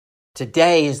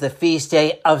Today is the feast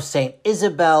day of Saint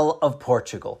Isabel of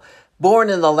Portugal.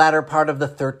 Born in the latter part of the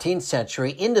 13th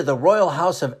century into the royal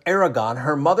house of Aragon,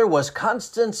 her mother was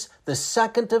Constance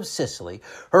II of Sicily.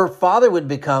 Her father would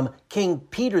become King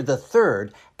Peter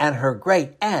III, and her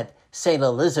great aunt, Saint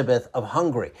Elizabeth of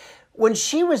Hungary. When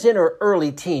she was in her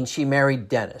early teens, she married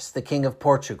Denis, the King of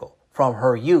Portugal. From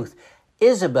her youth,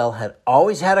 Isabel had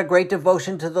always had a great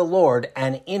devotion to the Lord,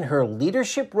 and in her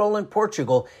leadership role in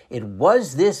Portugal, it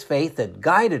was this faith that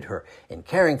guided her in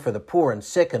caring for the poor and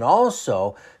sick, and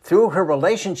also through her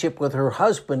relationship with her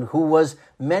husband, who was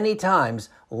many times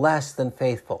less than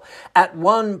faithful. At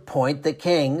one point, the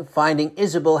king, finding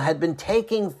Isabel had been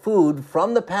taking food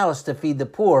from the palace to feed the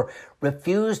poor,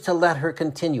 refused to let her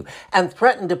continue and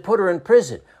threatened to put her in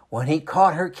prison. When he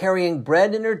caught her carrying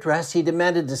bread in her dress, he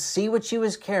demanded to see what she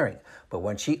was carrying. But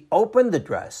when she opened the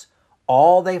dress,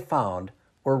 all they found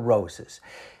were roses.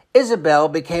 Isabel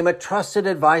became a trusted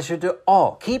advisor to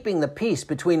all, keeping the peace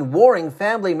between warring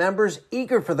family members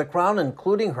eager for the crown,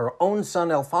 including her own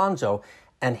son Alfonso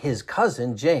and his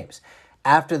cousin James.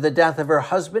 After the death of her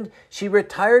husband, she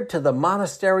retired to the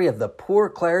monastery of the Poor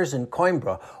Clares in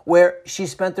Coimbra, where she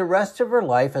spent the rest of her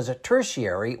life as a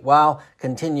tertiary while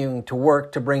continuing to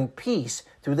work to bring peace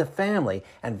through the family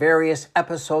and various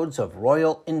episodes of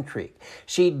royal intrigue.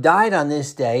 She died on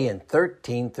this day in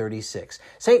 1336.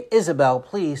 St. Isabel,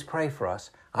 please pray for us.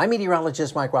 I'm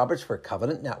meteorologist Mike Roberts for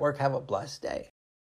Covenant Network. Have a blessed day.